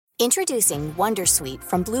Introducing Wondersuite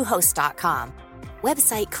from Bluehost.com.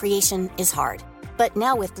 Website creation is hard, but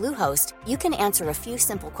now with Bluehost, you can answer a few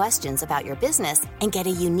simple questions about your business and get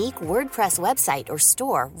a unique WordPress website or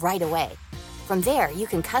store right away. From there, you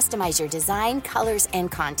can customize your design, colors,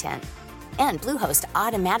 and content. And Bluehost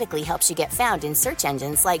automatically helps you get found in search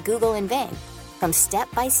engines like Google and Bing. From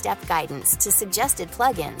step-by-step guidance to suggested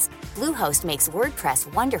plugins, Bluehost makes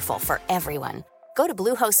WordPress wonderful for everyone. Go to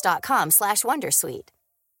bluehost.com/wondersuite.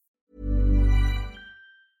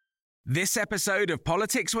 This episode of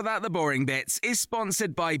Politics Without the Boring Bits is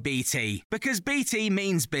sponsored by BT, because BT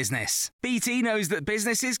means business. BT knows that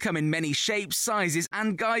businesses come in many shapes, sizes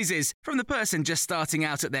and guises, from the person just starting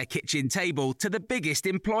out at their kitchen table to the biggest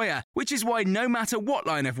employer, which is why no matter what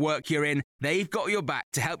line of work you're in, they've got your back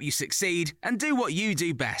to help you succeed and do what you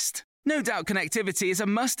do best. No doubt connectivity is a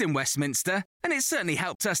must in Westminster, and it's certainly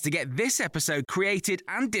helped us to get this episode created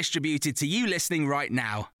and distributed to you listening right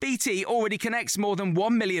now. BT already connects more than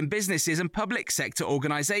 1 million businesses and public sector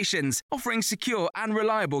organisations, offering secure and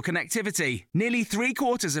reliable connectivity. Nearly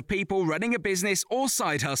 3/4 of people running a business or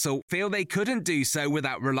side hustle feel they couldn't do so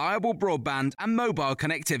without reliable broadband and mobile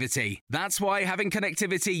connectivity. That's why having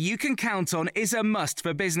connectivity you can count on is a must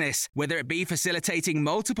for business, whether it be facilitating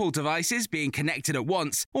multiple devices being connected at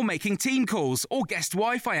once or making team calls or guest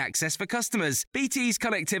Wi-Fi access for customers. BT's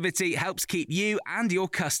connectivity helps keep you and your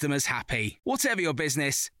customers happy. Whatever your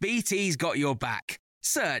business, BT's got your back.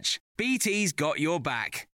 Search BT's got your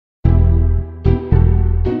back.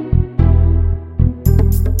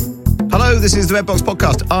 Hello, this is the Red Box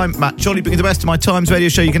Podcast. I'm Matt Chorley, bringing the best of my Times radio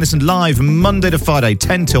show. You can listen live Monday to Friday,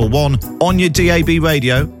 10 till 1, on your DAB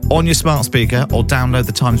radio, on your smart speaker, or download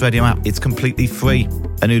the Times radio app. It's completely free.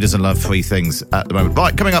 And who doesn't love free things at the moment?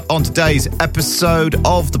 Right, coming up on today's episode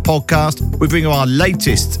of the podcast, we bring you our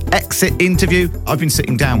latest exit interview. I've been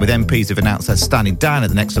sitting down with MPs who've announced they're standing down at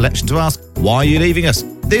the next election to ask, why are you leaving us?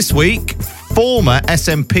 This week, former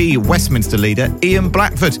SNP Westminster leader Ian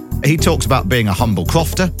Blackford. He talks about being a humble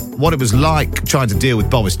crofter, what it was like trying to deal with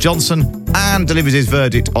Boris Johnson, and delivers his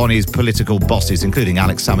verdict on his political bosses, including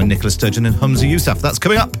Alex Salmond, Nicola Sturgeon and Humza Yousaf. That's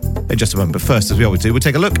coming up in just a moment. But first, as we always do, we'll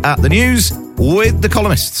take a look at the news with the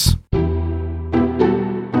columnists.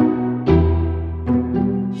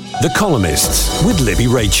 The Columnists with Libby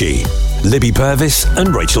Raichie, Libby Purvis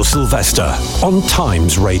and Rachel Sylvester on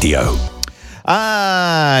Times Radio.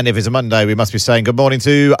 And if it's a Monday, we must be saying good morning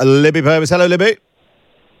to Libby Purvis. Hello, Libby.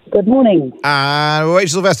 Good morning. And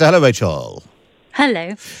Rachel Sylvester. Hello, Rachel.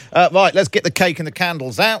 Hello. Right, let's get the cake and the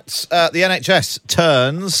candles out. The NHS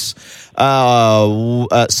turns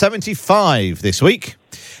 75 this week.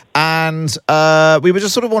 And we were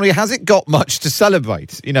just sort of wondering, has it got much to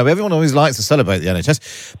celebrate? You know, everyone always likes to celebrate the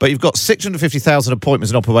NHS, but you've got 650,000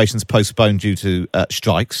 appointments and operations postponed due to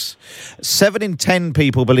strikes. 7 in 10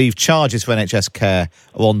 people believe charges for NHS care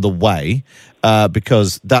are on the way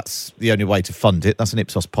because that's the only way to fund it. That's an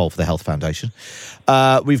Ipsos poll for the Health Foundation.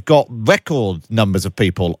 We've got record numbers of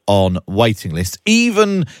people on waiting lists.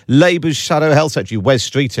 Even Labour's Shadow Health Secretary, Wes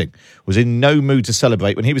Streeting, was in no mood to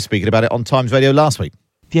celebrate when he was speaking about it on Times Radio last week.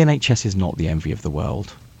 The NHS is not the envy of the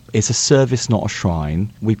world. It's a service, not a shrine.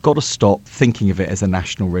 We've got to stop thinking of it as a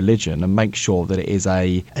national religion and make sure that it is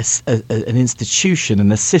an institution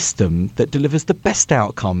and a system that delivers the best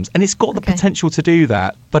outcomes. And it's got the potential to do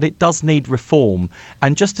that, but it does need reform.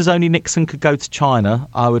 And just as only Nixon could go to China,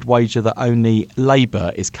 I would wager that only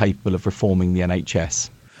Labour is capable of reforming the NHS.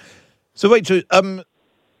 So, Rachel.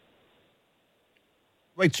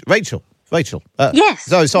 Yes.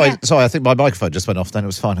 Sorry, I think my microphone just went off then. It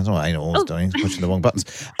was fine. I don't know what I was doing. Pushing the wrong buttons.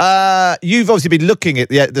 You've obviously been looking at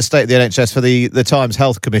the state of the NHS for the Times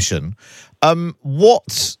Health Commission.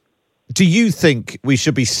 What do you think we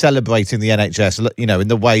should be celebrating the NHS, you know, in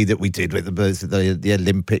the way that we did with the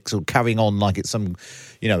Olympics, or carrying on like it's some,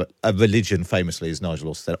 you know, a religion, famously, as Nigel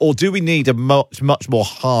also said? Or do we need a much more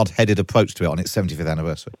hard-headed approach to it on its 75th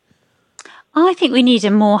anniversary? I think we need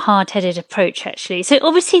a more hard-headed approach, actually. So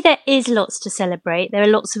obviously there is lots to celebrate. There are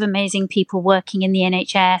lots of amazing people working in the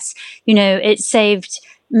NHS. You know, it's saved,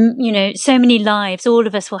 you know, so many lives. All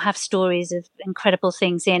of us will have stories of incredible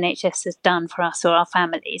things the NHS has done for us or our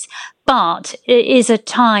families. But it is a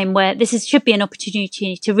time where should be an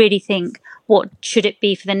opportunity to really think, what should it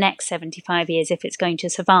be for the next 75 years if it's going to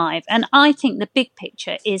survive? And I think the big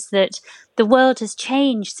picture is that the world has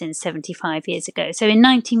changed since 75 years ago. So in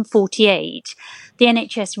 1948, the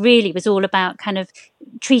NHS really was all about kind of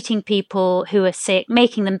treating people who are sick,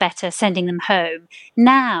 making them better, sending them home.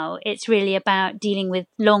 Now it's really about dealing with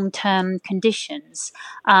long-term conditions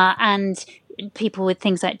and people with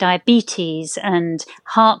things like diabetes and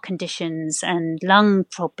heart conditions and lung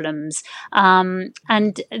problems. And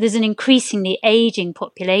there's an increasingly aging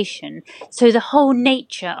population. So the whole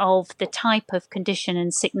nature of the type of condition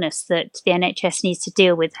and sickness that the NHS needs to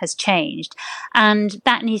deal with has changed. And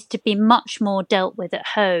that needs to be much more dealt with at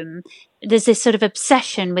home. There's this sort of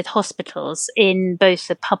obsession with hospitals in both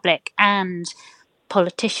the public and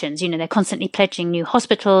politicians. They're constantly pledging new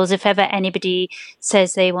hospitals. If ever anybody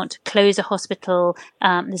says they want to close a hospital,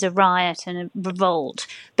 there's a riot and a revolt.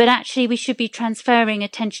 But actually, we should be transferring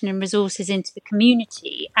attention and resources into the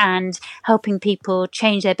community and helping people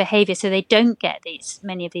change their behaviour so they don't get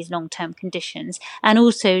many of these long-term conditions, and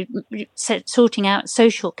also sorting out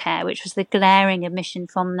social care, which was the glaring omission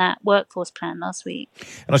from that workforce plan last week.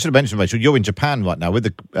 And I should have mentioned, Rachel, you're in Japan right now with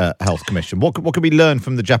the Health Commission. What can we learn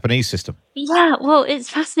from the Japanese system? Yeah, well,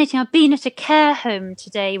 it's fascinating. I've been at a care home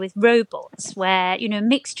today with robots where, a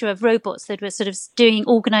mixture of robots that were sort of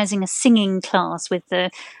organising a singing class with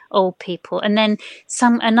the old people, and then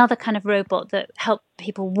another kind of robot that helped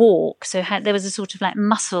people walk. So there was a sort of like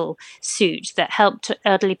muscle suit that helped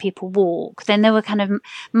elderly people walk. Then there were kind of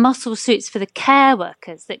muscle suits for the care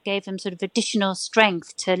workers that gave them sort of additional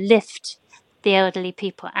strength to lift the elderly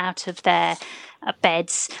people out of their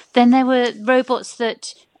beds. Then there were robots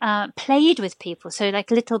that played with people, so like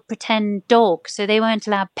a little pretend dog. So they weren't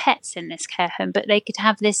allowed pets in this care home, but they could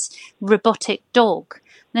have this robotic dog.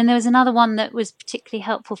 And then there was another one that was particularly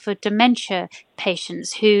helpful for dementia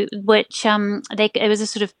patients, it was a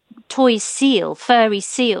sort of toy seal, furry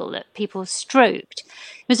seal that people stroked.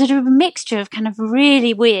 It was sort of a mixture of kind of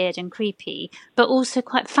really weird and creepy, but also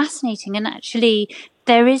quite fascinating. And actually,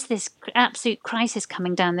 there is this absolute crisis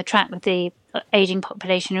coming down the track with the aging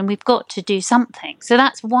population, and we've got to do something. So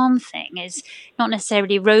that's one thing, is not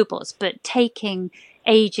necessarily robots, but taking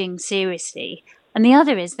aging seriously. And the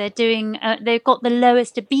other is they've got the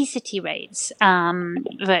lowest obesity rates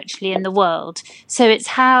virtually in the world. So it's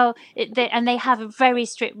and they have very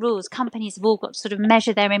strict rules. Companies have all got to sort of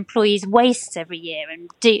measure their employees' waists every year and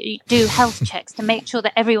do health checks to make sure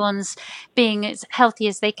that everyone's being as healthy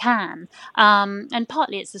as they can. And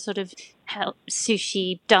partly it's the sort of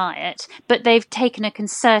sushi diet, but they've taken a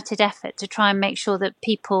concerted effort to try and make sure that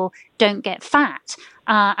people don't get fat.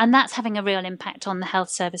 And that's having a real impact on the health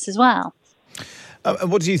service as well.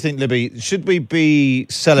 What do you think, Libby? Should we be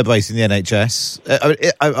celebrating the NHS?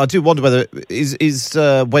 I do wonder whether is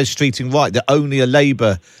Wes Streeting right that only a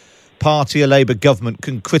Labour Party, a Labour government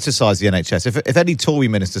can criticise the NHS? If any Tory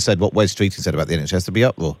minister said what Wes Streeting said about the NHS, there'd be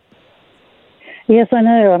uproar. Yes, I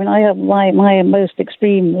know. I mean, I have my most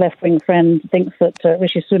extreme left-wing friend thinks that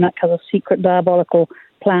Rishi Sunak has a secret diabolical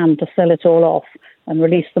plan to sell it all off and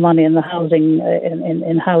release the money in the housing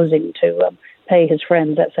in housing to pay his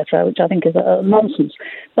friends, etc., which I think is nonsense.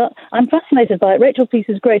 But I'm fascinated by it. Rachel's piece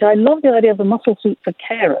is great. I love the idea of the muscle suit for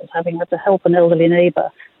carers, having had to help an elderly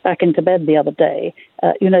neighbour back into bed the other day.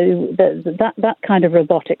 That kind of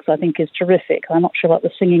robotics, I think, is terrific. I'm not sure about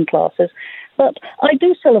the singing classes. But I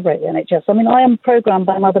do celebrate the NHS. I mean, I am programmed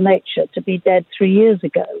by Mother Nature to be dead 3 years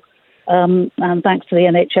ago. And thanks to the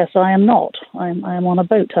NHS, I am not. I am on a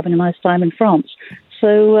boat having a nice time in France.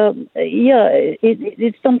 So,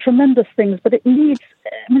 it's done tremendous things, but it needs,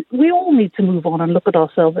 we all need to move on and look at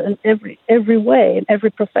ourselves in every way, in every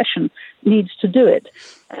profession needs to do it.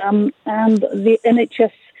 And the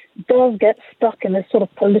NHS does get stuck in this sort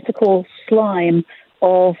of political slime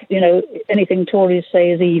of, anything Tories say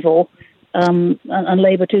is evil, and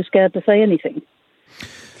Labour too scared to say anything.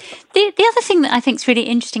 The other thing that I think is really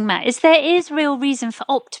interesting, Matt, is there is real reason for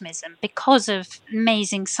optimism because of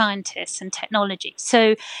amazing scientists and technology.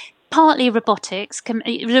 So partly robotics,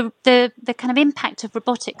 the kind of impact of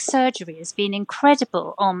robotic surgery has been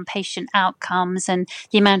incredible on patient outcomes and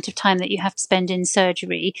the amount of time that you have to spend in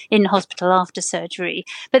surgery, in hospital after surgery.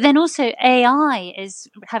 But then also AI is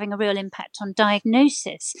having a real impact on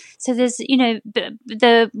diagnosis. So there's,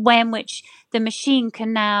 the way in which the machine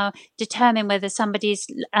can now determine whether somebody's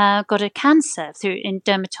got a cancer in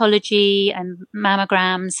dermatology and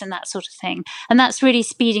mammograms and that sort of thing. And that's really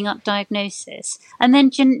speeding up diagnosis. And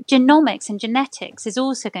then genomics and genetics is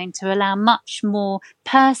also going to allow much more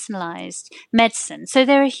personalised medicine. So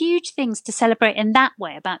there are huge things to celebrate in that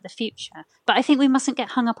way about the future. But I think we mustn't get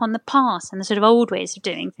hung up on the past and the sort of old ways of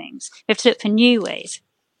doing things. We have to look for new ways.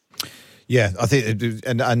 Yeah, I think,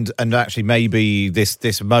 and actually maybe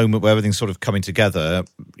this moment where everything's sort of coming together,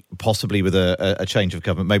 possibly with a change of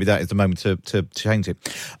government, maybe that is the moment to change it.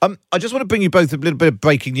 I just want to bring you both a little bit of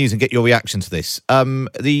breaking news and get your reaction to this.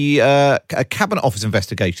 A Cabinet Office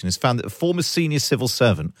investigation has found that a former senior civil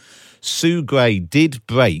servant, Sue Gray, did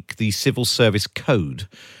break the Civil Service Code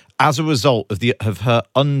as a result of her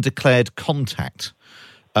undeclared contact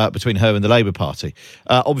between her and the Labour Party.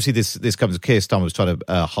 Obviously, this comes as Keir Starmer was trying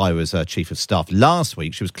to hire as Chief of Staff. Last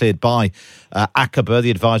week, she was cleared by ACABA,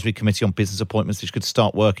 the Advisory Committee on Business Appointments, that she could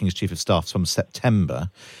start working as Chief of Staff from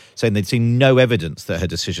September, saying they'd seen no evidence that her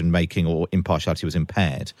decision-making or impartiality was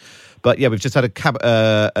impaired. But, yeah, we've just had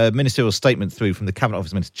a ministerial statement through from the Cabinet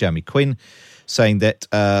Office Minister Jeremy Quinn, saying that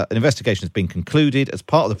an investigation has been concluded. As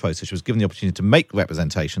part of the process, she was given the opportunity to make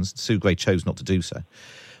representations. Sue Gray chose not to do so.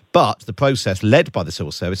 But the process, led by the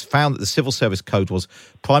Civil Service, found that the Civil Service Code was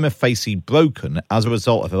prima facie broken as a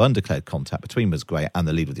result of her undeclared contact between Ms Gray and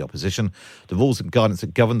the Leader of the Opposition. The rules and guidance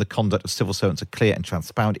that govern the conduct of civil servants are clear and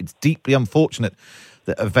transparent. It's deeply unfortunate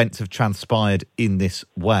that events have transpired in this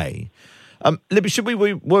way. Libby, should we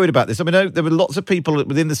be worried about this? I mean, there were lots of people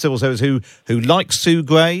within the Civil Service who like Sue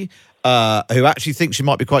Gray, who actually think she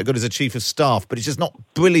might be quite good as a Chief of Staff, but it's just not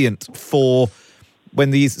brilliant for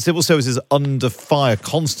when the civil service is under fire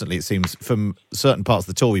constantly, it seems, from certain parts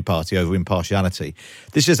of the Tory party over impartiality.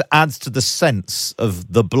 This just adds to the sense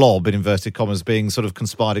of the blob, in inverted commas, being sort of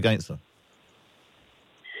conspired against them.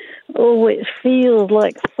 Oh, it feels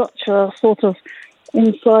like such a sort of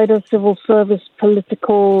insider civil service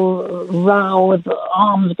political row with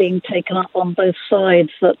arms being taken up on both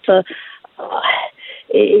sides that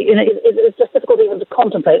it's just difficult even to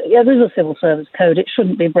contemplate. Yeah, there is a civil service code. It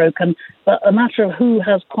shouldn't be broken. But a matter of who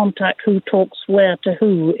has contact, who talks where to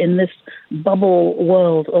who in this bubble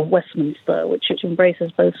world of Westminster, which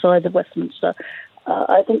embraces both sides of Westminster,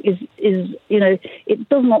 I think is it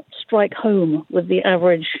does not strike home with the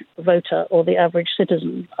average voter or the average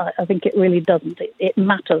citizen. I think it really doesn't. It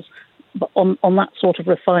matters, but on that sort of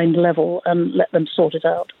refined level, and let them sort it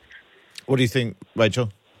out. What do you think,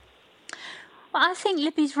 Rachel? Well, I think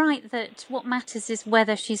Libby's right that what matters is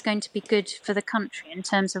whether she's going to be good for the country in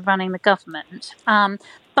terms of running the government.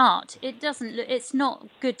 But it's not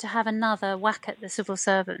good to have another whack at the civil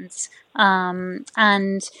servants. And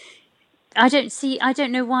I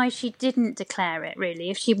don't know why she didn't declare it, really,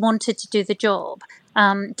 if she wanted to do the job.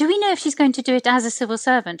 Do we know if she's going to do it as a civil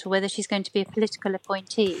servant or whether she's going to be a political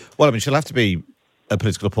appointee? Well, I mean, she'll have to be a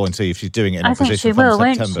political appointee if she's doing it in opposition from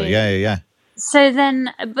September. Won't she? Yeah. So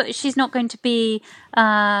then, but she's not going to be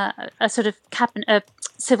a sort of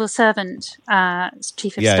civil servant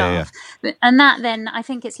chief of staff. Yeah. And that then, I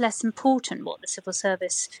think it's less important what the civil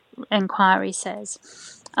service inquiry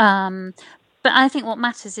says. But I think what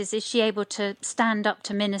matters is she able to stand up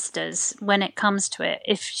to ministers when it comes to it?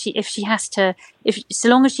 So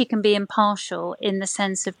long as she can be impartial in the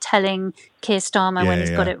sense of telling Keir Starmer when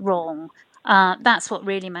he's got it wrong. That's what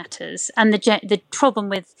really matters. And the problem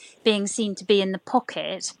with being seen to be in the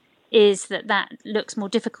pocket is that looks more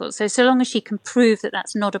difficult. So long as she can prove that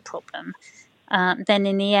that's not a problem, then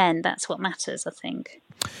in the end, that's what matters, I think.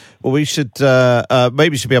 Well, we should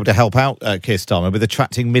maybe should be able to help out Keir Starmer with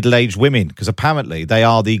attracting middle-aged women, because apparently they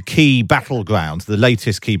are the key battleground, the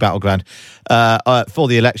latest key battleground for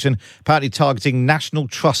the election. Apparently targeting national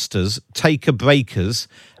trusters, taker-breakers,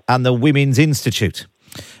 and the Women's Institute.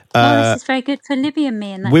 This is very good for Libby and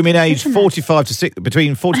me. Women aged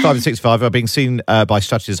between 45 and 65 are being seen by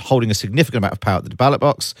strategists holding a significant amount of power at the ballot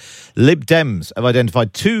box. Lib Dems have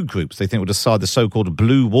identified two groups they think will decide the so-called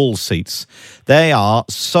blue wall seats. They are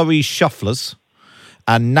Surrey Shufflers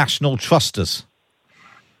and National Trusters.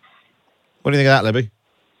 What do you think of that, Libby?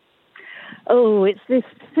 Oh, it's this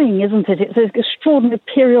thing, isn't it? It's an extraordinary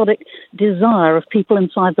periodic desire of people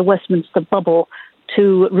inside the Westminster bubble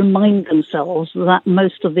to remind themselves that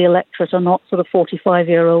most of the electorate are not sort of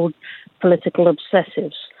 45-year-old political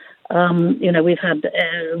obsessives. We've had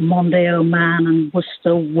Mondeo Man and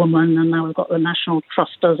Worcester Woman, and now we've got the National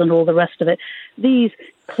Trusters and all the rest of it. These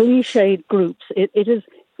cliched groups, it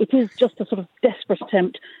is just a sort of desperate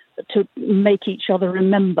attempt to make each other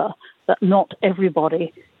remember that not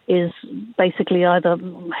everybody is basically either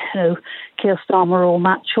Keir Starmer or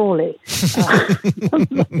Matt Chorley.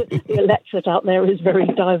 The electorate out there is very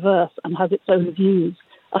diverse and has its own views.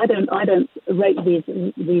 I don't rate these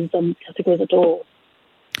categories at all.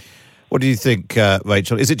 What do you think,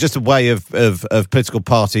 Rachel? Is it just a way of political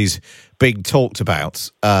parties being talked about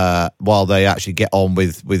while they actually get on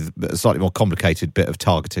with a slightly more complicated bit of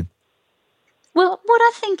targeting? Well, what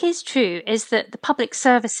I think is true is that the public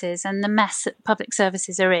services and the mess that public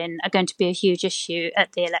services are in are going to be a huge issue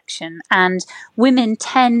at the election. And women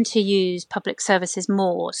tend to use public services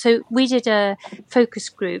more. So we did a focus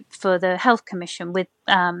group for the Health Commission with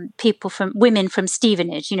women from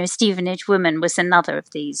Stevenage. Stevenage Women was another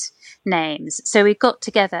of these names. So we got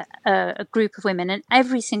together a group of women, and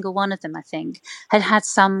every single one of them, I think, had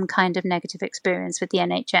some kind of negative experience with the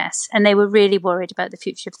NHS. And they were really worried about the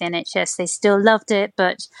future of the NHS. They still loved it,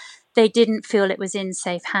 but they didn't feel it was in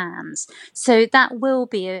safe hands. So that will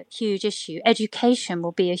be a huge issue. Education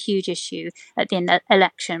will be a huge issue at the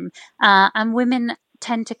election. And women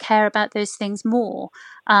tend to care about those things more,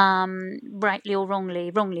 rightly or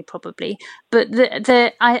wrongly probably. But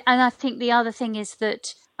I think the other thing is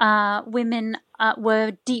that women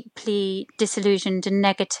were deeply disillusioned and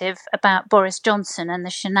negative about Boris Johnson and the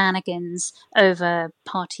shenanigans over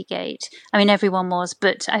Partygate. I mean, everyone was,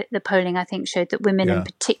 but the polling, I think, showed that women in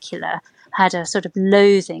particular had a sort of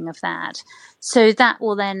loathing of that. So that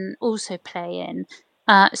will then also play in.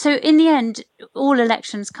 So in the end, all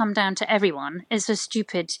elections come down to everyone. It's a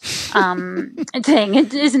stupid thing,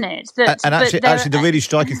 isn't it? Actually, the really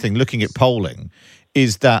striking thing, looking at polling,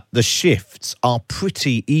 is that the shifts are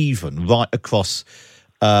pretty even right across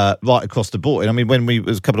the board. I mean, it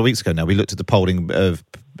was a couple of weeks ago now, we looked at the polling of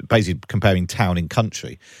basically comparing town and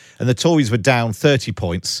country, and the Tories were down 30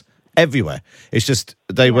 points everywhere. It's just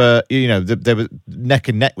they were neck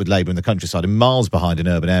and neck with Labour in the countryside and miles behind in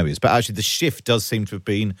urban areas. But actually, the shift does seem to have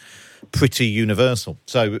been pretty universal.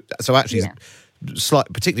 So actually. Yeah.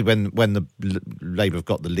 Particularly when the Labour have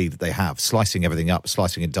got the lead that they have, slicing everything up,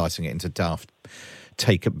 slicing and dicing it into daft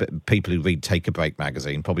people who read Take a Break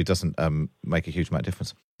magazine probably doesn't make a huge amount of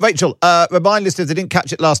difference. Rachel, remind listeners, they didn't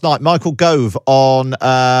catch it last night, Michael Gove on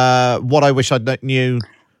What I Wish I Knew.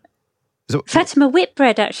 Fatima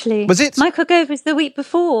Whitbread, actually. Was it? Michael Gove was the week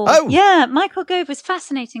before. Oh. Yeah, Michael Gove was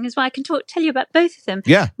fascinating as well. I can tell you about both of them.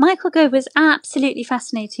 Yeah. Michael Gove was absolutely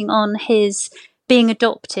fascinating on his being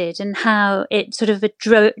adopted and how it sort of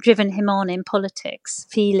driven him on in politics,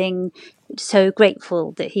 feeling so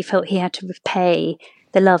grateful that he felt he had to repay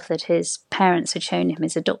the love that his parents had shown him,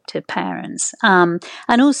 his adopted parents. And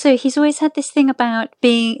also he's always had this thing about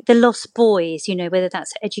being the lost boys, whether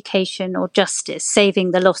that's education or justice,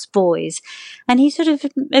 saving the lost boys. And he sort of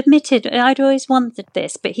admitted, I'd always wondered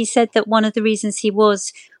this, but he said that one of the reasons he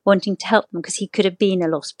was wanting to help them because he could have been a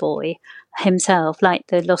lost boy himself, like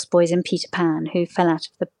the lost boys in Peter Pan who fell out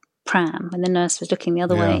of the pram when the nurse was looking the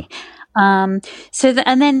other way. And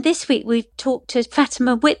then this week we've talked to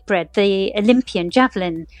Fatima Whitbread, the Olympian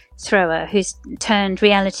javelin thrower who's turned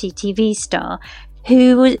reality TV star,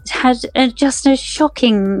 who had just a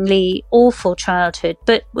shockingly awful childhood,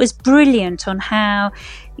 but was brilliant on how,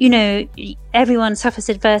 everyone suffers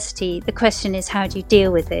adversity. The question is, how do you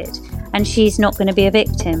deal with it? And she's not going to be a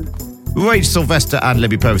victim. Rach Sylvester and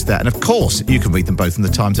Libby Purvis there. And of course, you can read them both in the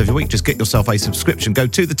Times every week. Just get yourself a subscription. Go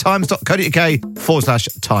to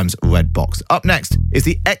thetimes.co.uk/Times Red Box. Up next is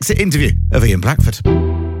the exit interview of Ian Blackford.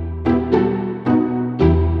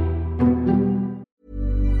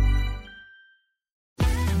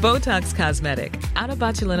 Botox Cosmetic, out of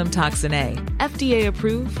botulinum toxin A, FDA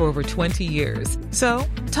approved for over 20 years. So,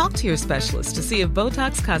 talk to your specialist to see if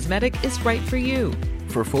Botox Cosmetic is right for you.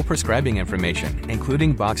 For full prescribing information,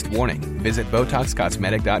 including boxed warning, visit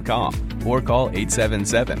BotoxCosmetic.com or call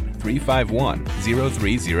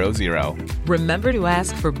 877-351-0300. Remember to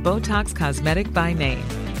ask for Botox Cosmetic by name.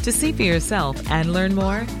 To see for yourself and learn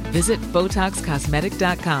more, visit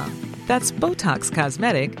BotoxCosmetic.com. That's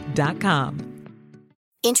BotoxCosmetic.com.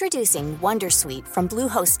 Introducing Wondersuite from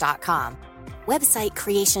Bluehost.com. Website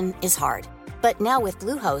creation is hard, but now with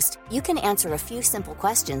Bluehost, you can answer a few simple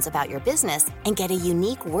questions about your business and get a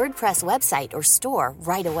unique WordPress website or store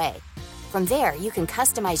right away. From there, you can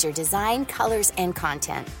customize your design, colors, and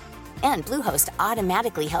content. And Bluehost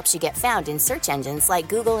automatically helps you get found in search engines like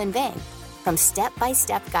Google and Bing. From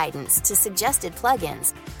step-by-step guidance to suggested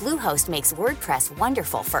plugins, Bluehost makes WordPress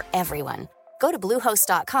wonderful for everyone. Go to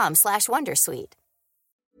bluehost.com/wondersuite.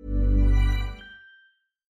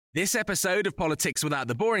 This episode of Politics Without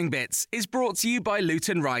the Boring Bits is brought to you by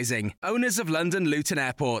Luton Rising, owners of London Luton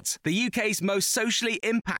Airport, the UK's most socially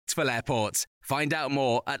impactful airport. Find out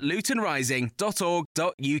more at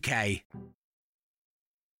lutonrising.org.uk.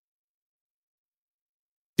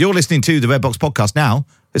 You're listening to the Red Box Podcast now.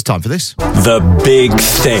 It's time for this. The Big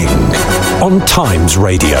Thing on Times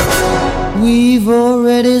Radio. We've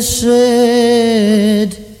already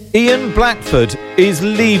said Ian Blackford is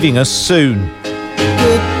leaving us soon.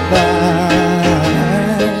 goodbye.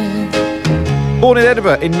 Born in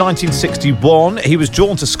Edinburgh in 1961, he was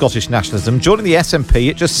drawn to Scottish nationalism, joining the SNP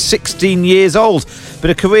at just 16 years old. But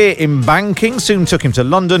a career in banking soon took him to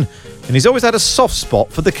London, and he's always had a soft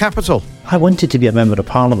spot for the capital. I wanted to be a Member of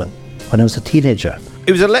Parliament when I was a teenager.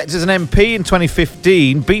 He was elected as an MP in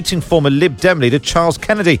 2015, beating former Lib Dem leader Charles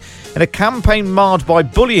Kennedy in a campaign marred by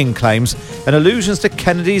bullying claims and allusions to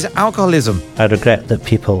Kennedy's alcoholism. I regret that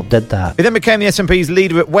people did that. He then became the SNP's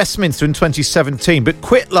leader at Westminster in 2017, but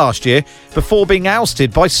quit last year before being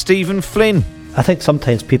ousted by Stephen Flynn. I think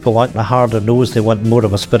sometimes people want the harder nose, they want more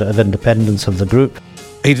of a spirit of independence of the group.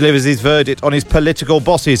 He delivers his verdict on his political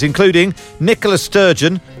bosses, including Nicola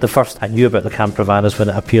Sturgeon. The first I knew about the camper van is when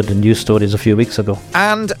it appeared in news stories a few weeks ago.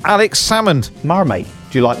 And Alex Salmond. Marmite.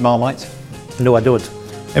 Do you like Marmite? No, I don't.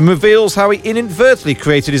 And reveals how he inadvertently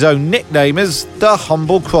created his own nickname as the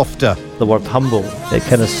Humble Crofter. The word humble, it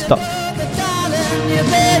kind of stuck.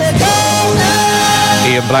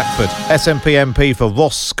 Ian Blackford, SNP MP for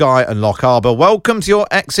Ross, Skye and Loch Arbour. Welcome to your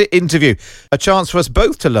exit interview. A chance for us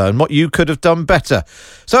both to learn what you could have done better.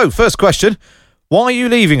 So, first question, why are you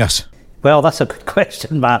leaving us? Well, that's a good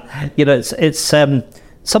question, Matt. You know, it's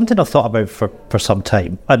something I've thought about for some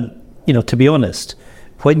time. And, you know, to be honest,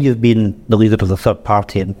 when you've been the leader of the third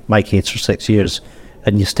party, in my case for 6 years,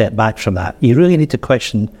 and you step back from that, you really need to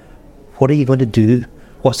question, what are you going to do?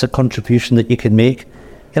 What's the contribution that you can make?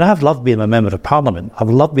 You know, I've loved being a Member of Parliament. I've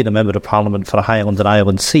loved being a Member of Parliament for a Highland and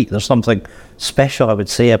Island seat. There's something special, I would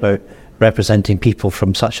say, about representing people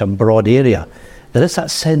from such a broad area. There is that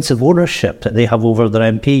sense of ownership that they have over their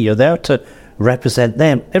MP. You're there to represent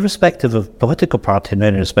them, irrespective of political party in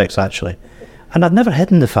many respects, actually. And I've never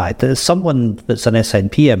hidden the fact that as someone that's an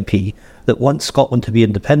SNP MP that wants Scotland to be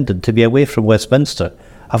independent, to be away from Westminster,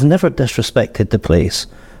 I've never disrespected the place.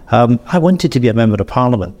 I wanted to be a Member of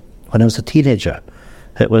Parliament when I was a teenager.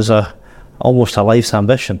 It was almost a life's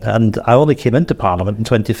ambition, and I only came into Parliament in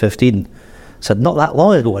 2015. So not that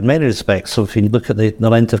long ago in many respects, so if you look at the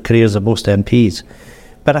length of careers of most MPs.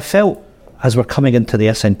 But I felt, as we're coming into the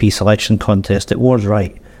SNP selection contest, it was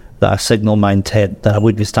right that I signalled my intent that I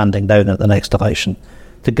would be standing down at the next election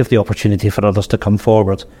to give the opportunity for others to come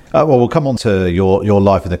forward. Well, we'll come on to your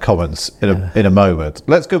life in the Commons in a moment.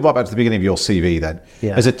 Let's go right back to the beginning of your CV then.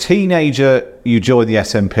 Yeah. As a teenager, you joined the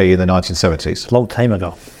SNP in the 1970s. A long time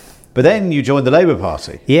ago. But then you joined the Labour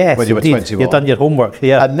Party. Yes, when you were 21. You've done your homework,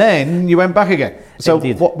 yeah. And then you went back again. So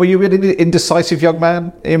what, were you an indecisive young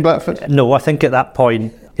man, Ian Blackford? No, I think at that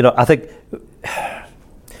point, you know, I think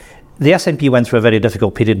the SNP went through a very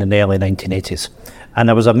difficult period in the early 1980s. And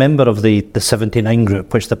I was a member of the 79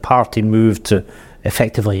 group, which the party moved to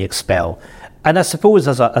effectively expel. And I suppose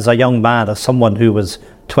as a young man, as someone who was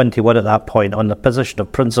 21 at that point, on the position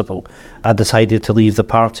of principle, I decided to leave the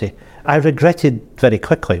party. I regretted very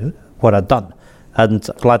quickly what I'd done. And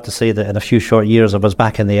glad to say that in a few short years, I was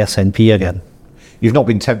back in the SNP again. You've not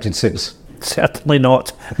been tempted since? Certainly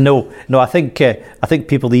not. No. I think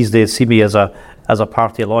people these days see me as a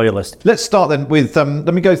party loyalist. Let's start then with,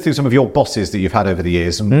 let me go through some of your bosses that you've had over the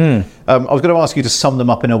years. And, I was going to ask you to sum them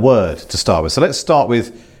up in a word to start with. So let's start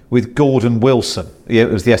with Gordon Wilson. He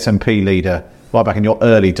was the SNP leader right back in your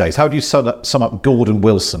early days. How do you sum up Gordon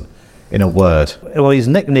Wilson in a word? Well, his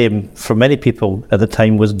nickname for many people at the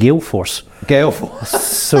time was Gale Force. Gale Force.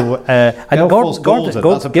 So, Gale Force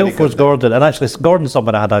Gordon. And actually, Gordon's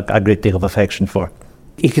someone I had a great deal of affection for.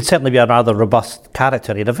 He could certainly be a rather robust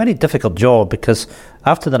character. He had a very difficult job because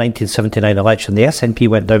after the 1979 election, the SNP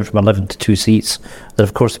went down from 11 to 2 seats. There,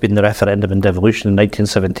 of course, had been the referendum and devolution in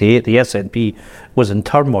 1978. The SNP was in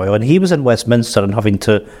turmoil, and he was in Westminster and having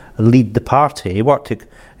to lead the party. He worked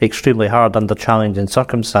extremely hard under challenging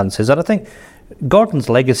circumstances. And I think Gordon's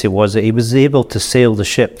legacy was that he was able to sail the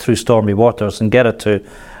ship through stormy waters and get it to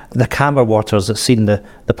the calmer waters that's seen the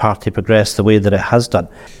party progress the way that it has done.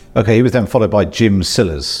 Okay, he was then followed by Jim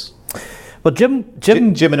Sillars. Well, Jim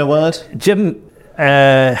in a word? Jim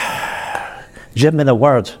in a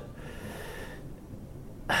word.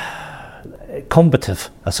 Combative,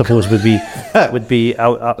 I suppose, would be a word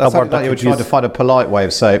that you were trying to find a polite way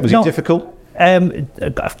of saying it. Was it difficult?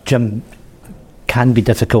 Jim can be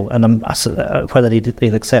difficult, and whether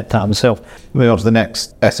he'd accept that himself. Moving on to the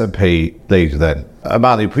next SNP leader then. A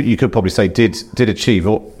man who you could probably say did achieve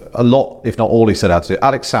a lot, if not all he set out to do.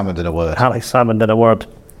 Alex Salmond in a word. Alex Salmond in a word.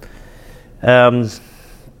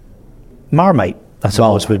 Marmite, I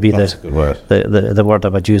suppose, would be a good word. The word I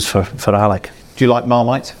would use for Alec. Do you like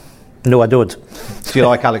Marmite? No, I don't. Do you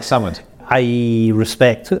like Alex Salmond? I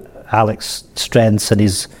respect Alex's strengths and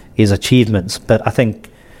his achievements, but I think,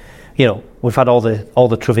 you know, we've had all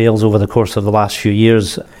the travails over the course of the last few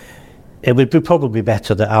years. It would be probably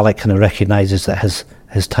better that Alec kind of recognises that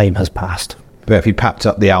his time has passed. If he packed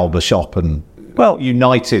up the Alba shop and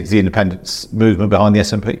united the independence movement behind the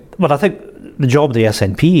SNP? Well, I think the job the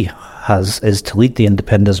SNP has is to lead the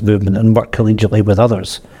independence movement and work collegially with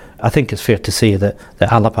others. I think it's fair to say that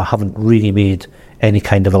ALAPA haven't really made any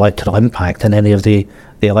kind of electoral impact in any of the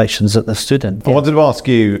elections that they've stood in. I wanted to ask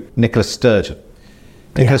you, Nicola Sturgeon.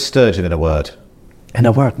 Nicola Sturgeon, in a word. In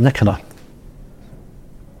a word, Nicola.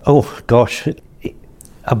 Oh, gosh.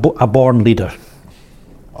 A born leader.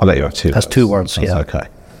 I'll let you have two. That's words. 2 words, That's yeah. okay.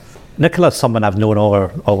 Nicola's someone I've known all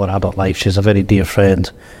her adult life. She's a very dear friend,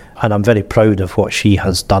 and I'm very proud of what she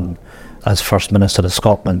has done as First Minister of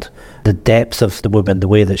Scotland. The depth of the woman, the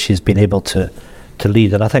way that she's been able to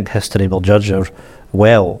lead, and I think history will judge her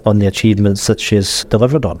well on the achievements that she's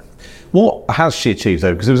delivered on. What has she achieved,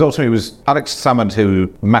 though? Because it was Alex Salmond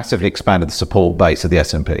who massively expanded the support base of the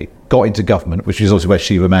SNP, got into government, which is also where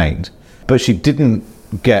she remained, but she didn't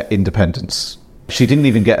get independence. She didn't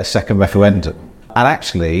even get a second referendum. And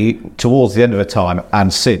actually, towards the end of her time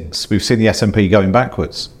and since, we've seen the SNP going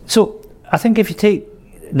backwards. So I think if you take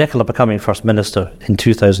Nicola becoming First Minister in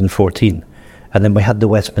 2014, and then we had the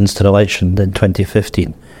Westminster election in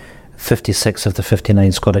 2015, 56 of the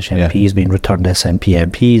 59 Scottish MPs being returned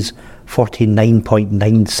SNP MPs,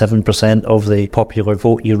 49.97% of the popular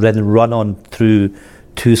vote. You then run on through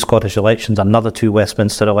 2 Scottish elections, another 2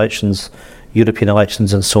 Westminster elections, European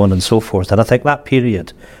elections, and so on and so forth. And I think that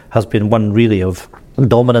period has been one really of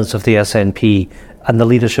dominance of the SNP and the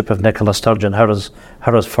leadership of Nicola Sturgeon, her as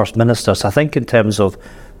First Minister. So I think in terms of,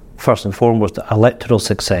 first and foremost, electoral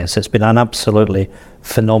success, it's been an absolutely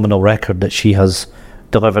phenomenal record that she has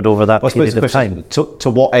delivered over that period of time. To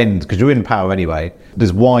what end? Because you're in power anyway.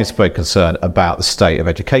 There's widespread concern about the state of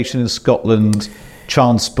education in Scotland,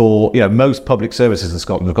 transport. Most public services in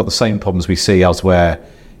Scotland have got the same problems we see elsewhere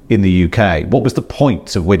in the UK. What was the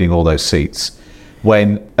point of winning all those seats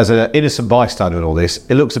when, as an innocent bystander in all this,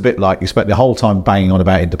 it looks a bit like you spent the whole time banging on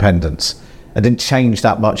about independence and didn't change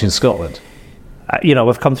that much in Scotland?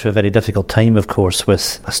 We've come through a very difficult time, of course,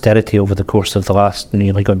 with austerity over the course of the last,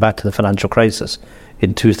 going back to the financial crisis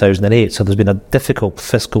in 2008. So there's been a difficult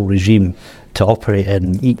fiscal regime to operate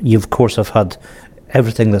in. You, of course, have had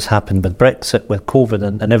everything that's happened with Brexit, with COVID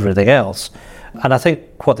and everything else. And I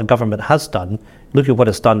think what the government has done, look at what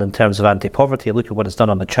it's done in terms of anti-poverty, look at what it's done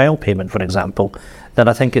on the child payment, for example, then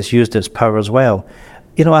I think it's used its power as well.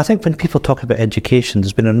 I think when people talk about education,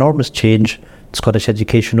 there's been enormous change in Scottish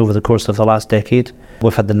education over the course of the last decade.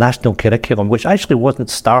 We've had the national curriculum, which actually wasn't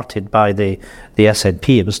started by the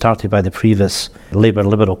SNP, it was started by the previous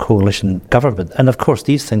Labour-Liberal coalition government. And of course,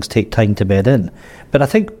 these things take time to bed in. But I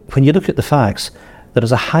think when you look at the facts, there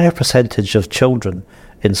is a higher percentage of children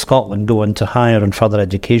in Scotland go into higher and further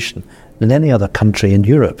education than any other country in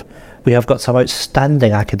Europe. We have got some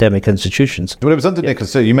outstanding academic institutions. Well, it was under Nicola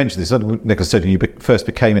Sturgeon, you mentioned this, under Nicola Sturgeon, you first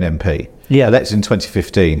became an MP, elected in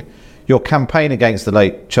 2015. Your campaign against the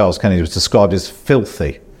late Charles Kennedy was described as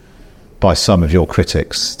filthy by some of your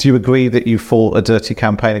critics. Do you agree that you fought a dirty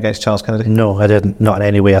campaign against Charles Kennedy? No, I didn't, not in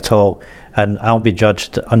any way at all. And I'll be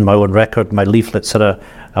judged on my own record. My leaflets are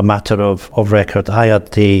a matter of record. I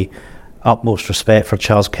had the utmost respect for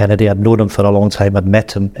Charles Kennedy. I'd known him for a long time. I'd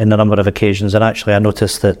met him in a number of occasions, and actually I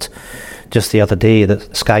noticed that just the other day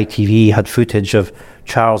that Sky TV had footage of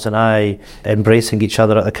Charles and I embracing each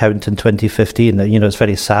other at the Count in 2015. It's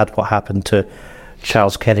very sad what happened to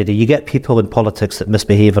Charles Kennedy. You get people in politics that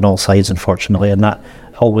misbehave on all sides, unfortunately, and that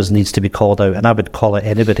always needs to be called out, and I would call it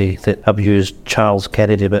anybody that abused Charles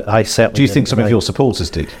Kennedy, but I certainly Do you think some of your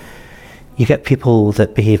supporters did? You get people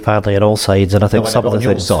that behave badly on all sides, and I think some of the things...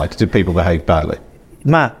 On your side, did people behave badly?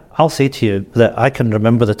 Matt, I'll say to you that I can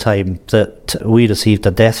remember the time that we received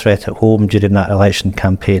a death threat at home during that election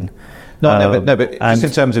campaign. But just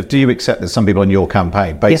in terms of, do you accept that some people on your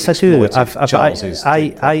campaign basically... Yes, I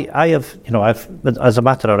do. I have, as a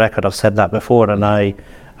matter of record, I've said that before, and I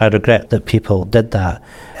regret that people did that.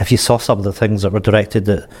 If you saw some of the things that were directed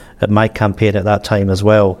at my campaign at that time as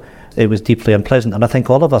well, it was deeply unpleasant. And I think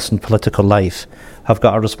all of us in political life have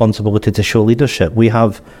got a responsibility to show leadership. We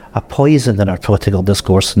have a poison in our political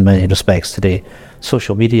discourse in many respects today.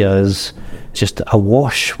 Social media is just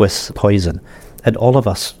awash with poison. And all of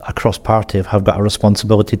us across party have got a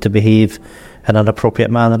responsibility to behave in an appropriate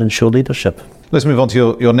manner and show leadership. Let's move on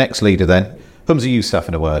to your next leader then. Humza Yousaf,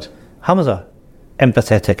 in a word. Hamza,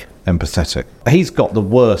 empathetic. Empathetic. He's got the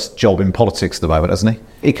worst job in politics at the moment, hasn't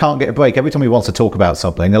he? He can't get a break. Every time he wants to talk about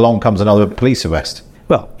something, along comes another police arrest.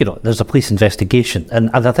 Well, there's a police investigation. And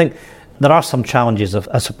I think there are some challenges,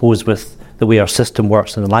 I suppose, with the way our system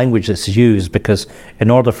works and the language that's used, because in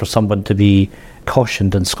order for someone to be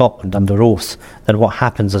cautioned in Scotland under oath, then what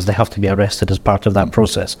happens is they have to be arrested as part of that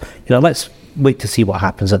process. Let's wait to see what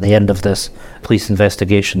happens at the end of this police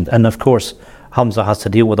investigation. And of course, Hamza has to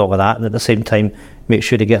deal with all of that, and at the same time make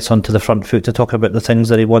sure he gets onto the front foot to talk about the things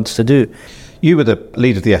that he wants to do. You were the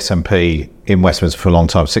leader of the SNP in Westminster for a long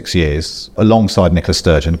time, 6 years, alongside Nicola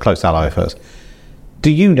Sturgeon, a close ally of hers.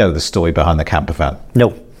 Do you know the story behind the camper van?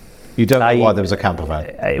 No. You don't know why there was a camper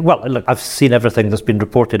van? Well, look, I've seen everything that's been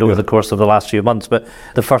reported over the course of the last few months, but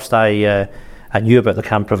the first I knew about the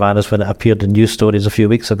camper van is when it appeared in news stories a few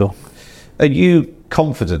weeks ago. Are you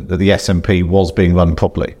confident that the SNP was being run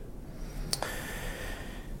properly?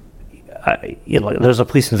 There's a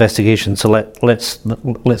police investigation, so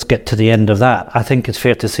let's get to the end of that. I think it's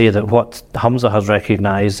fair to say that what Hamza has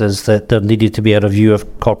recognised is that there needed to be a review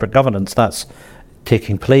of corporate governance. That's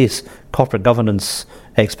taking place. Corporate governance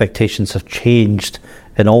expectations have changed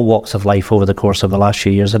in all walks of life over the course of the last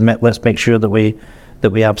few years, and let's make sure that we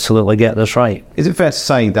absolutely get this right. Is it fair to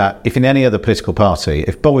say that if in any other political party,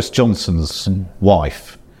 if Boris Johnson's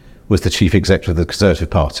wife was the chief executive of the Conservative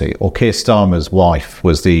Party, or Keir Starmer's wife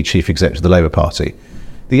was the chief executive of the Labour Party,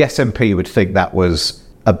 the SNP would think that was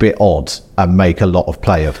a bit odd and make a lot of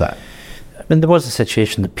play of that? I mean, there was a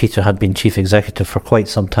situation that Peter had been chief executive for quite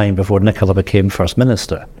some time before Nicola became First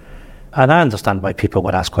Minister. And I understand why people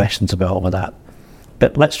would ask questions about all of that.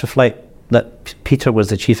 But let's reflect that Peter was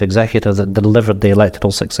the chief executive that delivered the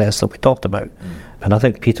electoral success that we talked about. And I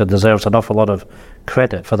think Peter deserves an awful lot of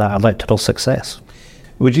credit for that electoral success.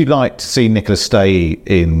 Would you like to see Nicola stay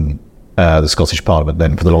in the Scottish Parliament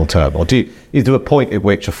then for the long term? Or is there a point at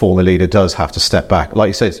which a former leader does have to step back? Like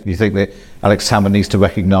you said, you think that Alex Salmond needs to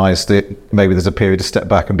recognise that maybe there's a period to step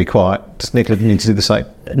back and be quiet? Does Nicola need to do the same?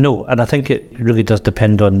 No, and I think it really does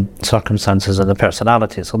depend on circumstances and the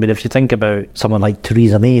personalities. I mean, if you think about someone like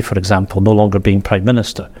Theresa May, for example, no longer being Prime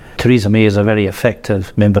Minister. Theresa May is a very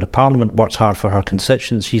effective Member of Parliament, works hard for her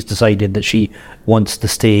constituents. She's decided that she wants to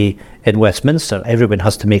stay in Westminster. Everyone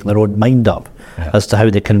has to make their own mind up as to how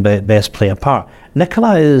they can best play a part.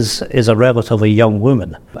 Nicola is a relatively young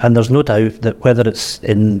woman, and there's no doubt that whether it's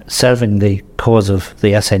in serving the cause of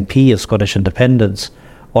the SNP, of Scottish independence,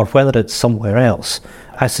 or whether it's somewhere else,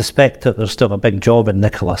 I suspect that there's still a big job in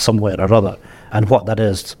Nicola somewhere or other, and what that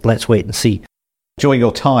is, let's wait and see. During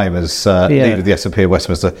your time as leader of the SNP of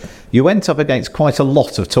Westminster, you went up against quite a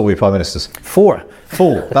lot of Tory Prime Ministers. Four.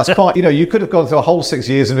 That's quite, you could have gone through a whole 6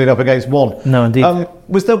 years and been up against one. No, indeed.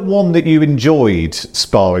 Was there one that you enjoyed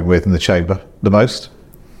sparring with in the chamber the most?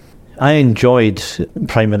 I enjoyed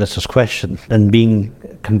Prime Minister's question and being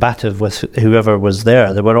combative with whoever was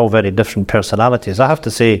there. They were all very different personalities. I have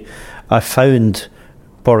to say, I found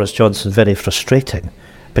Boris Johnson very frustrating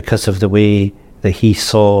because of the way that he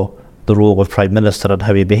saw the role of Prime Minister and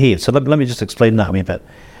how he behaved. So let me just explain that a wee bit.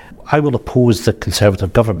 I will oppose the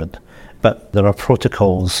Conservative government, but there are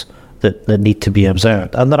protocols that need to be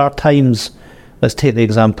observed. And there are times, let's take the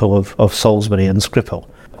example of Salisbury and Skripal.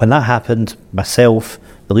 When that happened, myself,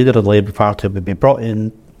 the leader of the Labour Party would be brought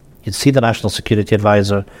in, you'd see the National Security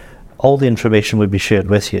Advisor, all the information would be shared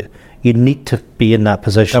with you. You need to be in that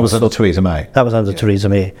position. That was under Theresa May. That was under Theresa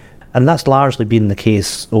May. And that's largely been the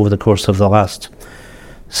case over the course of the last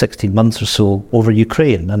 16 months or so over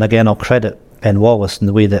Ukraine. And again, I'll credit Ben Wallace in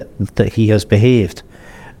the way that he has behaved.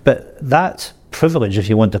 But that privilege, if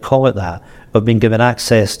you want to call it that, of being given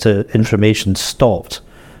access to information stopped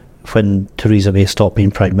when Theresa May stopped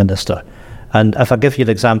being Prime Minister. And if I give you an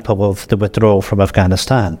example of the withdrawal from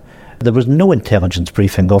Afghanistan, there was no intelligence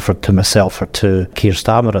briefing offered to myself or to Keir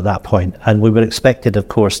Starmer at that point, and we were expected, of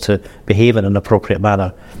course, to behave in an appropriate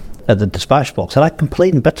manner at the dispatch box. And I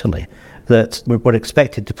complained bitterly that we were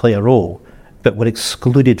expected to play a role, but were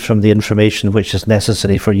excluded from the information which is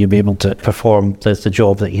necessary for you to be able to perform the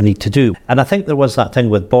job that you need to do. And I think there was that thing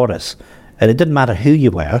with Boris, and it didn't matter who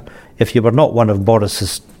you were, if you were not one of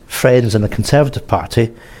Boris's friends in the Conservative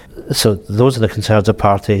Party, so those in the Conservative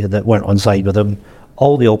Party that weren't on side with him,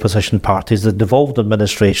 all the opposition parties, the devolved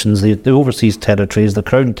administrations, the overseas territories, the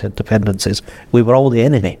crown dependencies, we were all the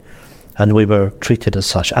enemy. And we were treated as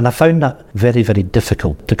such. And I found that very, very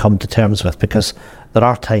difficult to come to terms with, because there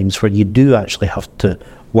are times where you do actually have to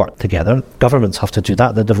work together. Governments have to do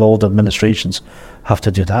that. The devolved administrations have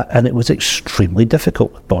to do that. And it was extremely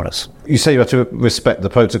difficult with Boris. You say you have to respect the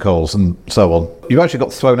protocols and so on. You actually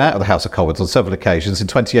got thrown out of the House of Commons on several occasions. In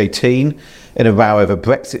 2018, in a row over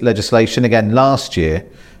Brexit legislation. Again, last year,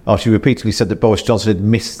 after you repeatedly said that Boris Johnson had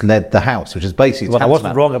misled the House, which is basically... Well, I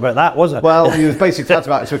wasn't wrong about that, was I? Well, you was basically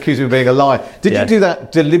tantamount to accuse him of being a liar. Did you do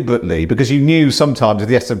that deliberately? Because you knew sometimes if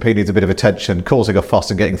the SNP needs a bit of attention, causing a fuss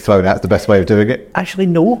and getting thrown out is the best way of doing it? Actually,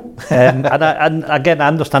 no. And again, I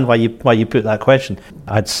understand why you put that question.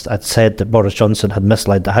 I'd said that Boris Johnson had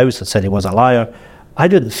misled the House. I said he was a liar. I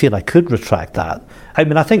didn't feel I could retract that. I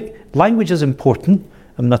mean, I think language is important.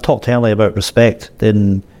 I mean, I talked earlier about respect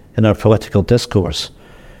in our political discourse.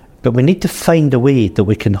 But we need to find a way that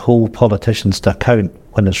we can hold politicians to account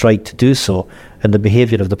when it's right to do so. And the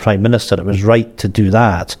behaviour of the Prime Minister, it was right to do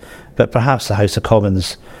that. But perhaps the House of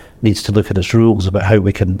Commons needs to look at its rules about how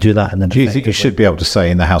we can do that. Do you think you should be able to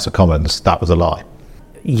say in the House of Commons that was a lie?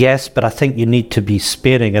 Yes, but I think you need to be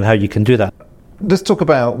sparing in how you can do that. Let's talk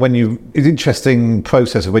about it's an interesting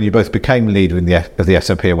process of when you both became leader of the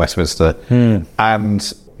SNP in Westminster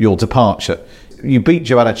and your departure. You beat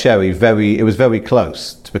Joanna Cherry it was very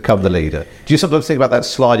close to become the leader. Do you sometimes think about that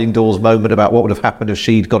sliding doors moment about what would have happened if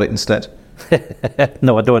she'd got it instead?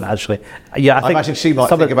 No, I don't actually. Yeah, I imagine she might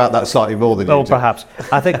think about that slightly more than you do. Well, perhaps.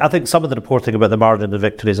 I think some of the reporting about the margin of the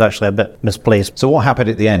victory is actually a bit misplaced. So what happened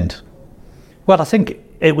at the end? Well, I think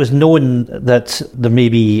it was known that there may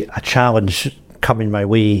be a challenge coming my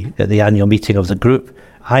way at the annual meeting of the group.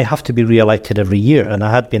 I have to be re-elected every year, and I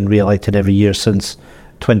had been re-elected every year since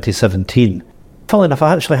 2017. Funnily enough,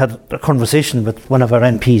 I actually had a conversation with one of our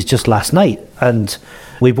MPs just last night, and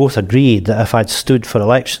we both agreed that if I'd stood for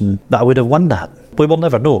election, that I would have won that. We will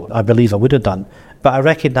never know. I believe I would have done. But I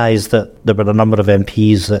recognise that there were a number of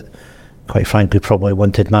MPs that, quite frankly, probably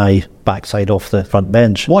wanted my backside off the front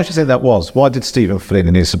bench. Why do you think that was? Why did Stephen Flynn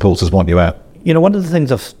and his supporters want you out? You know, one of the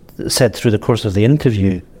things I've said through the course of the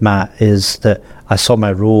interview, Matt, is that I saw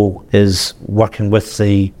my role is working with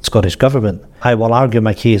the Scottish Government. I will argue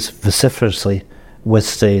my case vociferously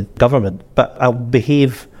with the government, but I'll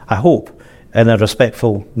behave, I hope, in a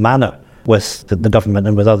respectful manner with the government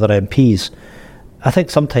and with other MPs. I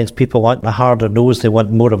think sometimes people want a harder nose. They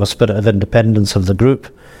want more of a spirit of independence of the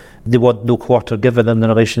group. They want no quarter given in their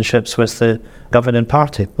relationships with the governing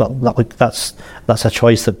party. Well, that's a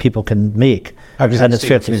choice that people can make. How do you think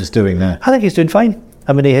Stephen's doing there? I think he's doing fine.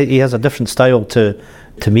 I mean, he has a different style to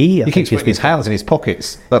me. He keeps putting his hands in his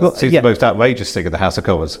pockets. That seems the most outrageous thing in the House of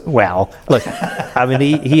Commons. Well, look, I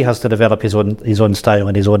mean, he has to develop his own style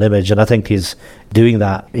and his own image, and I think he's doing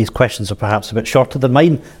that. His questions are perhaps a bit shorter than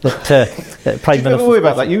mine. But Prime Minister, don't worry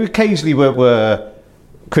about that. You occasionally were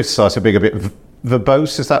criticised for being a bit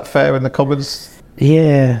verbose. Is that fair in the Commons?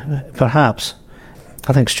 Yeah, perhaps.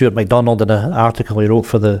 I think Stuart MacDonald, in an article he wrote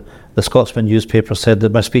for the Scotsman newspaper, said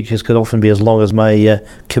that my speeches could often be as long as my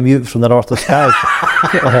commute from the north of Skye.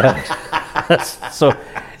 So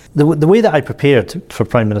the way that I prepared for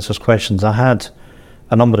Prime Minister's questions, I had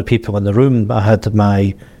a number of people in the room. I had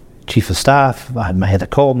my Chief of Staff, I had my Head of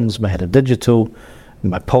Comms, my Head of Digital,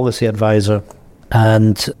 my Policy Advisor,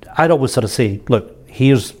 and I'd always sort of say, look,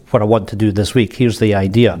 here's what I want to do this week, here's the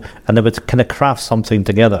idea, and they would kind of craft something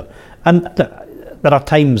together. And there are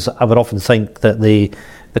times I would often think that the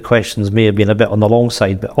questions may have been a bit on the long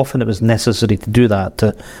side, but often it was necessary to do that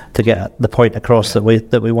to get the point across that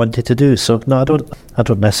we wanted to do. So no, I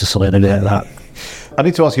don't necessarily agree with that. I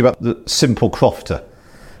need to ask you about the simple crofter.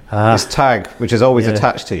 This tag, which is always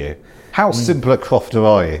attached to you. How simple a crofter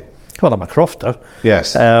are you? Well, I'm a crofter.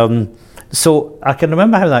 Yes. So I can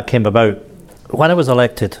remember how that came about. When I was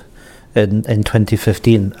elected in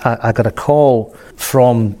 2015, I got a call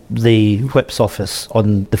from the Whip's office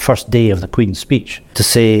on the first day of the Queen's speech to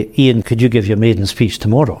say, Ian, could you give your maiden speech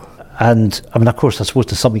tomorrow? And I mean, of course, I suppose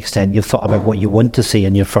to some extent you've thought about what you want to say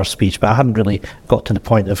in your first speech, but I hadn't really got to the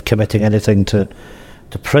point of committing anything to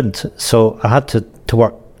print. So I had to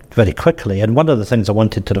work very quickly. And one of the things I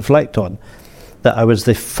wanted to reflect on, that I was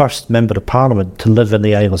the first Member of Parliament to live in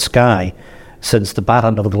the Isle of Skye since the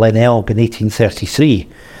Baron of Glenelg in 1833.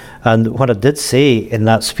 And what I did say in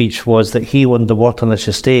that speech was that he owned the Waternish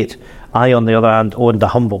estate, I, on the other hand, owned a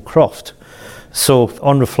humble croft. So,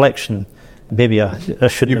 on reflection, maybe I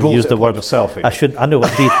shouldn't have used the word selfie. I know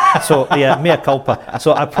indeed. So, yeah, mea culpa.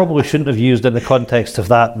 So I probably shouldn't have used in the context of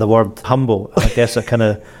that the word humble. I guess it kind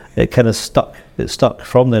of stuck. It stuck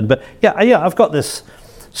from then. But yeah, I've got this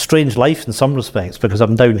strange life in some respects because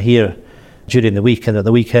I'm down here during the week, and at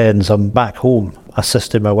the weekends I'm back home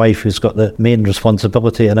assisting my wife, who's got the main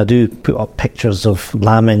responsibility, and I do put up pictures of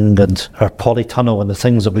lambing and our polytunnel and the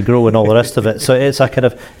things that we grow and all the rest of it. So it's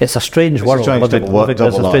a strange world. It's a strange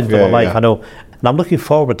double life. I know, and I'm looking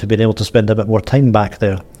forward to being able to spend a bit more time back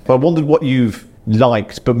there. Well, I wondered what you've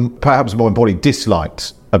liked, but perhaps more importantly,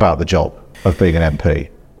 disliked about the job of being an MP.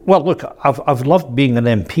 Well, look, I've loved being an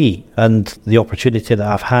MP and the opportunity that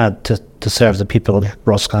I've had to serve the people of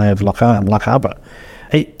Roskilde, Lochaber and Lochaber.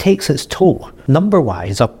 It takes its toll.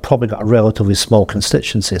 Number-wise, I've probably got a relatively small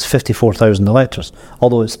constituency. It's 54,000 electors,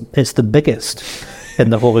 although it's the biggest in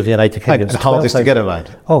the whole of the United Kingdom. And hardest to get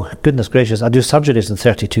around. Oh, goodness gracious. I do surgeries in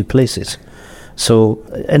 32 places. So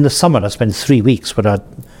in the summer, I spend 3 weeks where I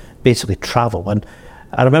basically travel. And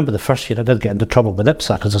I remember the first year I did get into trouble with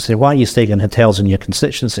IPSA because I said, why are you staying in hotels in your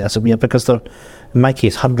constituency? I said, yeah, because they're, in my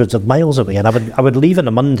case, hundreds of miles away. And I would leave on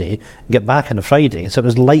a Monday, get back on a Friday. So it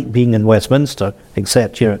was like being in Westminster,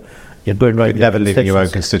 except you're going right. You're never leaving your own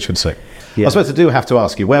constituency. Yeah. I suppose I do have to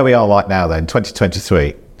ask you, where we are right now then,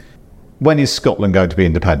 2023, when is Scotland going to be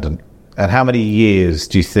independent? And how many years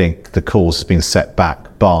do you think the cause has been set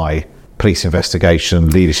back by police investigation,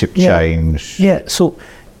 leadership change? Yeah, so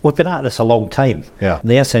we've been at this a long time. Yeah.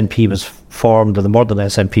 The SNP was formed, the modern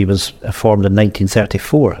SNP was formed in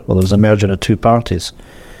 1934. Well, there was a merger of two parties.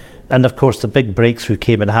 And of course, the big breakthrough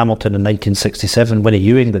came in Hamilton in 1967, Winnie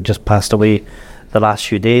Ewing, that just passed away the last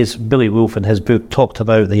few days. Billy Wolfe in his book talked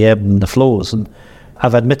about the ebb and the flows, and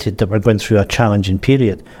I've admitted that we're going through a challenging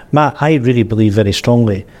period. Matt, I really believe very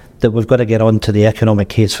strongly that we've got to get on to the economic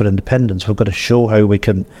case for independence. We've got to show how we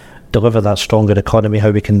can deliver that stronger economy,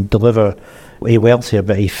 how we can deliver a wealthier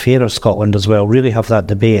but a fairer Scotland as well, really have that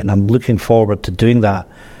debate, and I'm looking forward to doing that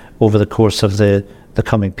over the course of the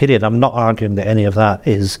coming period. I'm not arguing that any of that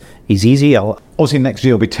is easy. Obviously next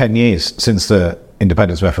year will be 10 years since the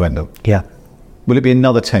independence referendum. Yeah. Will it be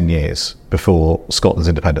another 10 years before Scotland's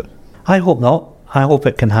independent? I hope not. I hope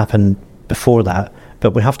it can happen before that,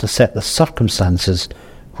 but we have to set the circumstances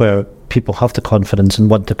where people have the confidence and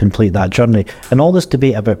want to complete that journey. And all this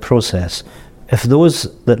debate about process, if those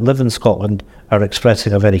that live in Scotland are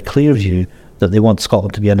expressing a very clear view that they want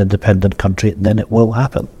Scotland to be an independent country, then it will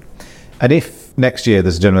happen. And if next year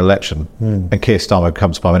there's a general election and Keir Starmer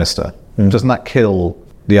becomes Prime Minister, doesn't that kill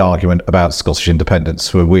the argument about Scottish independence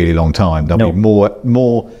for a really long time? There'll be more.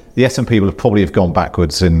 The SNP will probably have gone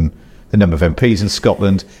backwards in the number of MPs in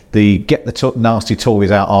Scotland. The get the nasty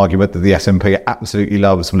Tories out argument that the SNP absolutely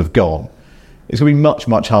loves will have gone. It's going to be much,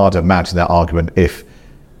 much harder mounting that argument if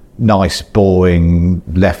nice, boring,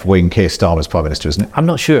 left-wing Keir Starmer's Prime Minister, isn't it? I'm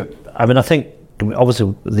not sure. I mean, I think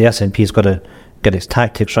obviously the SNP's got to get its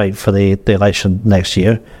tactics right for the election next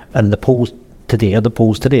year, and the polls today are the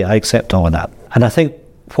polls today. I accept all of that. And I think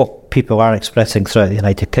what people are expressing throughout the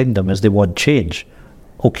United Kingdom is they want change.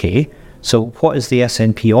 Okay, so what is the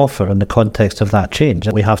SNP offer in the context of that change?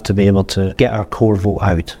 We have to be able to get our core vote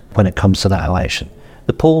out when it comes to that election.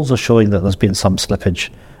 The polls are showing that there's been some slippage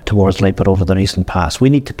towards Labour over the recent past. We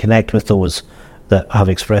need to connect with those that have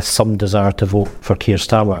expressed some desire to vote for Keir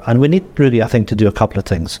Starmer. And we need really, I think, to do a couple of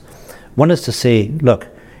things. One is to say, look,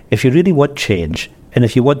 if you really want change, and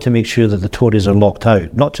if you want to make sure that the Tories are locked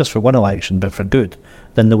out, not just for one election, but for good,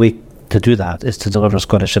 then the way to do that is to deliver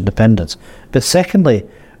Scottish independence. But secondly,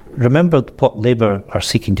 remember what Labour are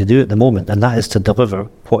seeking to do at the moment, and that is to deliver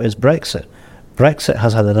what is Brexit. Brexit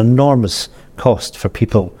has had an enormous cost for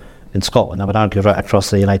people in Scotland, I would argue right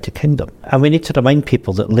across the United Kingdom. And we need to remind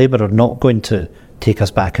people that Labour are not going to take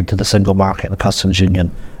us back into the single market and the customs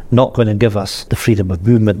union, not going to give us the freedom of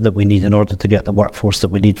movement that we need in order to get the workforce that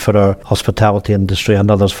we need for our hospitality industry and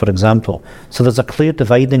others, for example. So there's a clear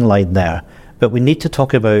dividing line there. But we need to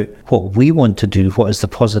talk about what we want to do, what is the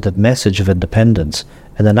positive message of independence.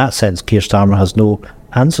 And in that sense, Keir Starmer has no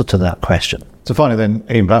answer to that question. So finally then,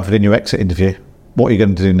 Ian Blackford, in your exit interview, what are you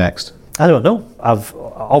going to do next? I don't know. I've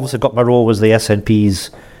obviously got my role as the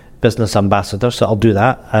SNP's business ambassador, so I'll do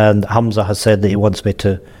that. And Hamza has said that he wants me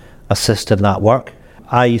to assist in that work.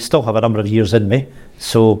 I still have a number of years in me,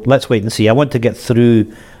 so let's wait and see. I want to get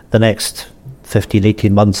through the next 15,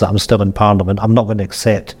 18 months that I'm still in Parliament. I'm not going to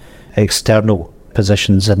accept external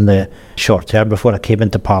positions in the short term. Before I came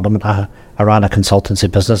into Parliament, I ran a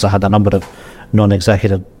consultancy business. I had a number of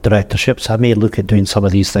non-executive directorships. I may look at doing some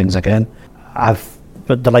of these things again. I've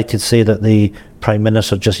been delighted to say that the Prime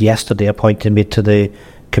Minister just yesterday appointed me to the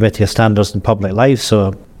Committee of Standards in Public Life,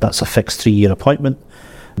 so that's a fixed 3-year appointment.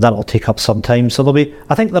 That'll take up some time. So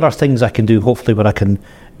I think there are things I can do, hopefully, where I can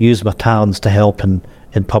use my talents to help in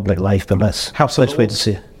public life, but let's wait and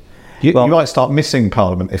see. You might start missing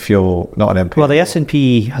Parliament if you're not an MP. Well, the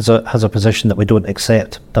SNP has a position that we don't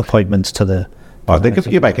accept appointments to the...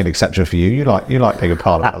 You make an exception for you. You like being in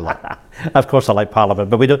Parliament a lot. Of course, I like Parliament,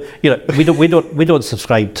 but we don't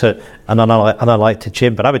subscribe to an unelected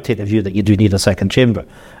chamber. I would take the view that you do need a second chamber.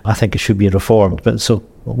 I think it should be reformed, but so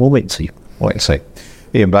we'll wait and see. Wait and see.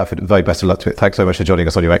 Ian Blackford, very best of luck to it. Thanks so much for joining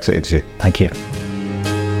us on your exit interview. Thank you.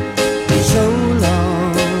 So long.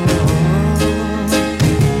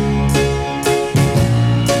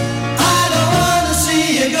 I don't want to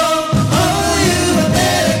see you go. Oh, you had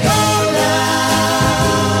better go now.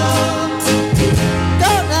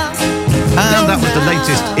 Go now. And that was the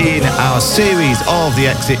latest in our series of the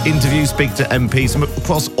exit interviews, speak to MPs from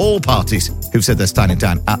across all parties who've said they're standing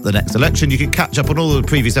down at the next election. You can catch up on all of the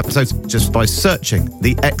previous episodes just by searching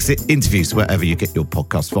the exit interviews wherever you get your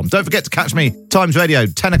podcasts from. Don't forget to catch me, Times Radio,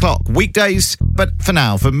 10 o'clock weekdays. But for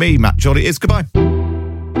now, for me, Matt Chorley, it's goodbye.